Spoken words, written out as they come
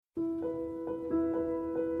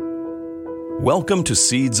Welcome to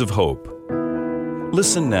Seeds of Hope.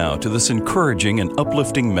 Listen now to this encouraging and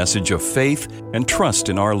uplifting message of faith and trust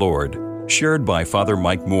in our Lord, shared by Father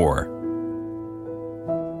Mike Moore.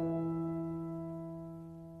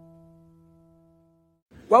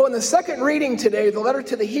 Well, in the second reading today, the letter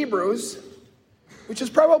to the Hebrews, which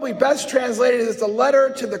is probably best translated as the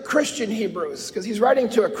letter to the Christian Hebrews, because he's writing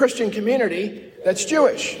to a Christian community that's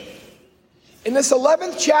Jewish. In this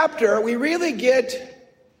 11th chapter, we really get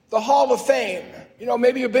the Hall of Fame. You know,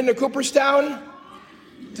 maybe you've been to Cooperstown,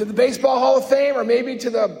 to the Baseball Hall of Fame, or maybe to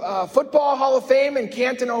the Football Hall of Fame in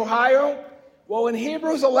Canton, Ohio. Well, in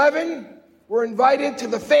Hebrews 11, we're invited to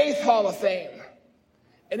the Faith Hall of Fame.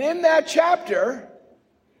 And in that chapter,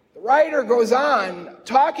 the writer goes on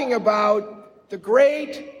talking about the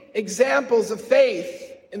great examples of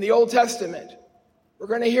faith in the Old Testament. We're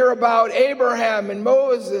going to hear about Abraham and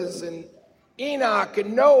Moses and Enoch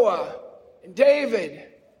and Noah and David,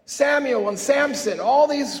 Samuel and Samson, all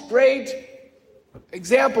these great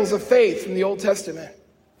examples of faith from the Old Testament.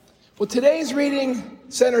 Well, today's reading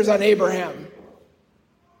centers on Abraham.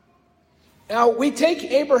 Now, we take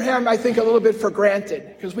Abraham, I think, a little bit for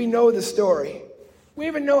granted because we know the story. We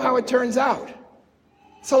even know how it turns out.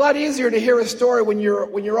 It's a lot easier to hear a story when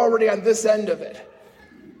you're already on this end of it.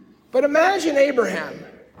 But imagine Abraham.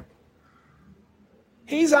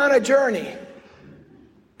 He's on a journey.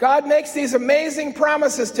 God makes these amazing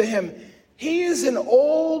promises to him. He is an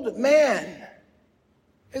old man.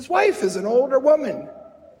 His wife is an older woman.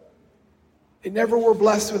 They never were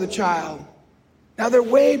blessed with a child. Now they're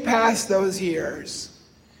way past those years.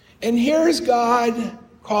 And here's God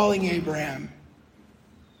calling Abraham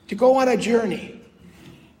to go on a journey.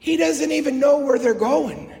 He doesn't even know where they're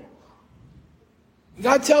going.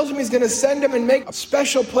 God tells him he's going to send him and make a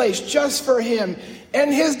special place just for him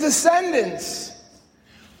and his descendants.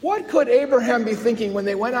 What could Abraham be thinking when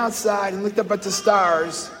they went outside and looked up at the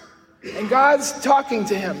stars and God's talking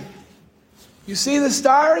to him? You see the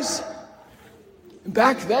stars?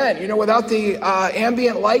 Back then, without the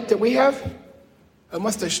ambient light that we have, it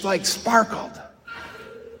must have sparkled.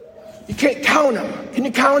 You can't count them. Can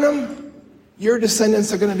you count them? Your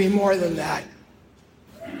descendants are going to be more than that.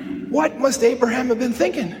 What must Abraham have been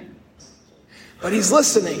thinking? But he's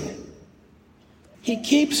listening. He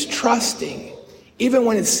keeps trusting, even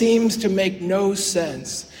when it seems to make no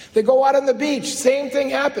sense. They go out on the beach, same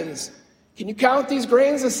thing happens. Can you count these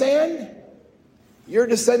grains of sand? Your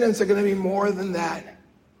descendants are going to be more than that.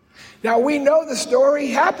 Now we know the story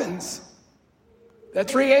happens. That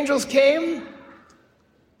three angels came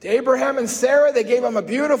to Abraham and Sarah. They gave them a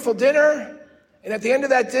beautiful dinner. And at the end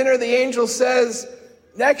of that dinner, the angel says,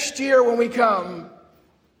 next year when we come,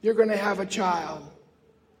 you're going to have a child.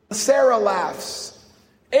 Sarah laughs.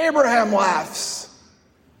 Abraham laughs.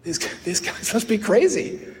 These guys must be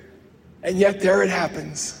crazy. And yet there it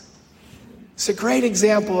happens. It's a great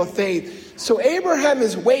example of faith. So Abraham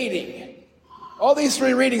is waiting. All these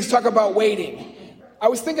three readings talk about waiting. I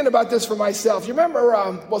was thinking about this for myself. You remember,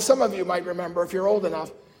 some of you might remember if you're old enough.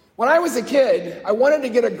 When I was a kid, I wanted to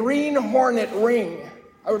get a Green Hornet ring.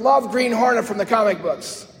 I would love Green Hornet from the comic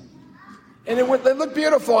books. And it looked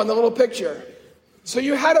beautiful on the little picture. So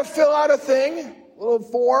you had to fill out a thing, a little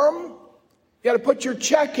form. You had to put your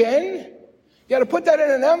check in. You had to put that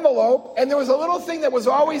in an envelope. And there was a little thing that was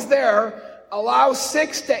always there, allow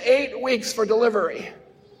 6 to 8 weeks for delivery.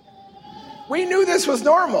 We knew this was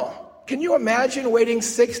normal. Can you imagine waiting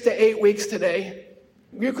 6 to 8 weeks today?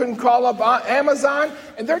 You can call up Amazon,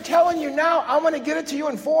 and they're telling you now, I'm going to get it to you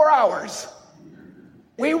in 4 hours.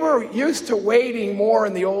 We were used to waiting more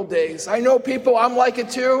in the old days. I know people, I'm like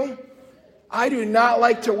it too. I do not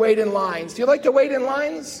like to wait in lines. Do you like to wait in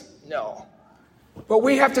lines? No. But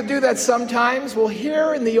we have to do that sometimes. Well,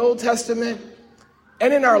 here in the Old Testament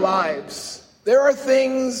and in our lives, there are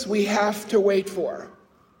things we have to wait for.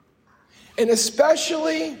 And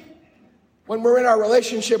especially when we're in our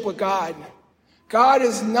relationship with God. God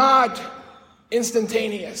is not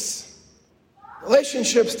instantaneous.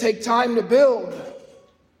 Relationships take time to build.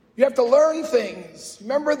 You have to learn things.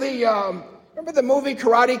 Remember the movie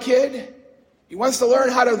Karate Kid? He wants to learn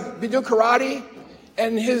how to do karate,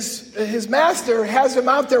 and his master has him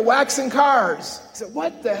out there waxing cars. He said,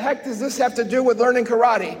 what the heck does this have to do with learning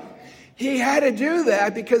karate? He had to do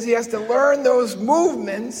that because he has to learn those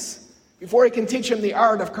movements before he can teach him the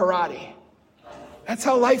art of karate. That's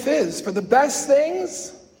how life is. For the best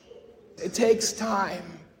things, it takes time.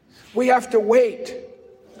 We have to wait.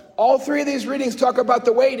 All three of these readings talk about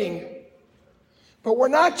the waiting. But we're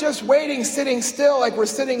not just waiting, sitting still like we're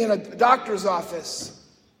sitting in a doctor's office.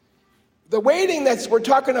 The waiting that we're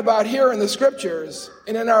talking about here in the scriptures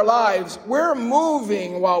and in our lives, we're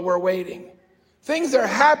moving while we're waiting. Things are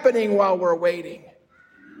happening while we're waiting.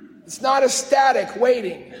 It's not a static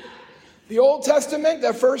waiting. The Old Testament,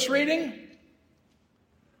 that first reading,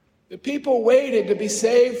 the people waited to be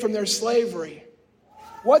saved from their slavery.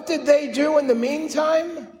 What did they do in the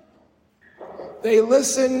meantime? They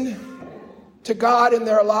listened to God in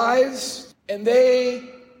their lives, and they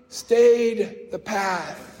stayed the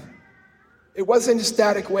path. It wasn't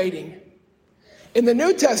static waiting. In the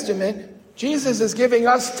New Testament, Jesus is giving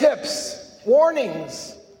us tips,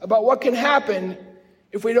 warnings about what can happen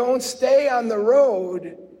if we don't stay on the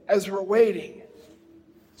road as we're waiting.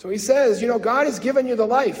 So he says, God has given you the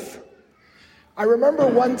life. I remember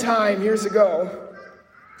one time years ago,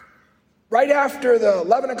 right after the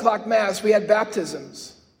 11 o'clock Mass, we had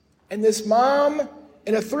baptisms. And this mom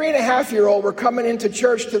and a 3.5-year-old were coming into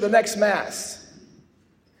church to the next Mass.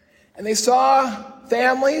 And they saw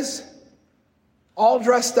families all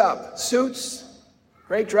dressed up, suits,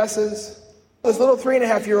 great dresses. This little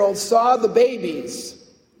 3.5-year-old saw the babies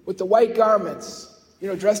with the white garments,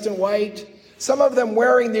 dressed in white. Some of them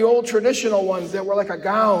wearing the old traditional ones that were like a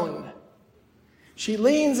gown. She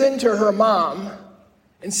leans into her mom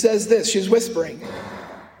and says this, she's whispering,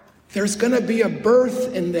 "There's going to be a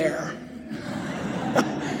birth in there."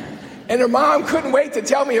 And her mom couldn't wait to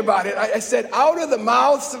tell me about it. I said, out of the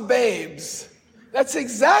mouths of babes. That's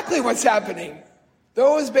exactly what's happening.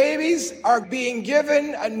 Those babies are being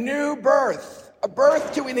given a new birth, a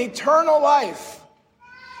birth to an eternal life.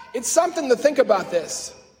 It's something to think about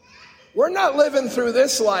this. We're not living through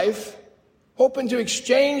this life hoping to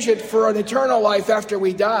exchange it for an eternal life after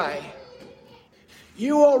we die.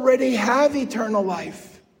 You already have eternal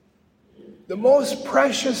life, the most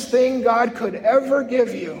precious thing God could ever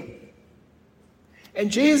give you. And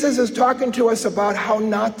Jesus is talking to us about how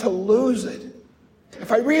not to lose it.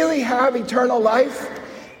 If I really have eternal life,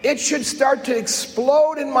 it should start to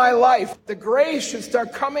explode in my life. The grace should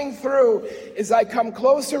start coming through as I come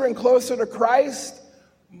closer and closer to Christ.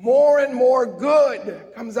 More and more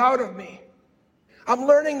good comes out of me. I'm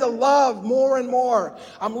learning to love more and more.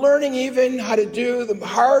 I'm learning even how to do the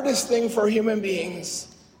hardest thing for human beings,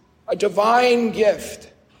 a divine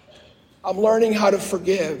gift. I'm learning how to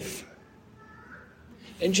forgive.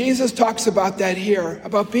 And Jesus talks about that here,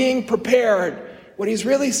 about being prepared. What he's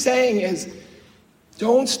really saying is,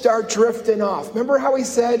 don't start drifting off. Remember how he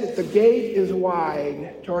said, the gate is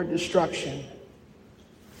wide toward destruction.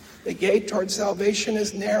 The gate toward salvation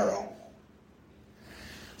is narrow.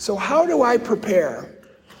 So how do I prepare?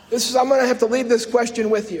 I'm going to have to leave this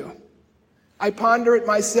question with you. I ponder it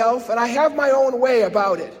myself, and I have my own way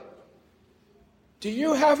about it. Do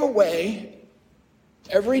you have a way,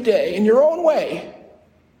 every day, in your own way,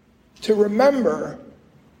 to remember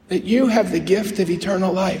that you have the gift of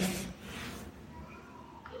eternal life?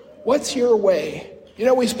 What's your way?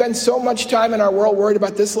 We spend so much time in our world worried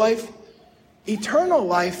about this life. Eternal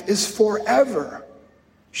life is forever.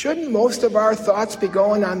 Shouldn't most of our thoughts be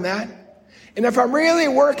going on that? And if I'm really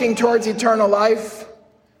working towards eternal life,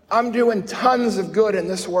 I'm doing tons of good in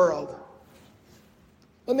this world.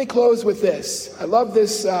 Let me close with this. I love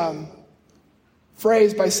this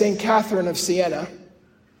phrase by St. Catherine of Siena,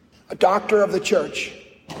 a doctor of the church.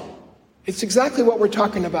 It's exactly what we're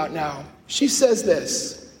talking about now. She says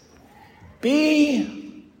this: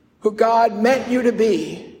 be who God meant you to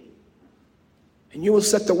be, and you will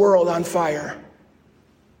set the world on fire.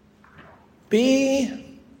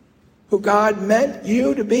 Be who God meant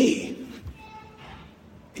you to be,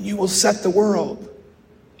 and you will set the world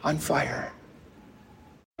on fire.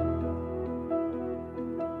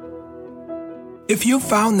 If you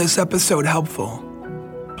found this episode helpful,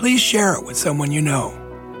 please share it with someone you know.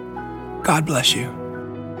 God bless you.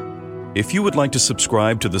 If you would like to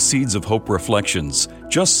subscribe to the Seeds of Hope Reflections,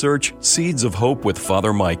 just search Seeds of Hope with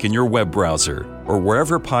Father Mike in your web browser or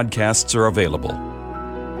wherever podcasts are available.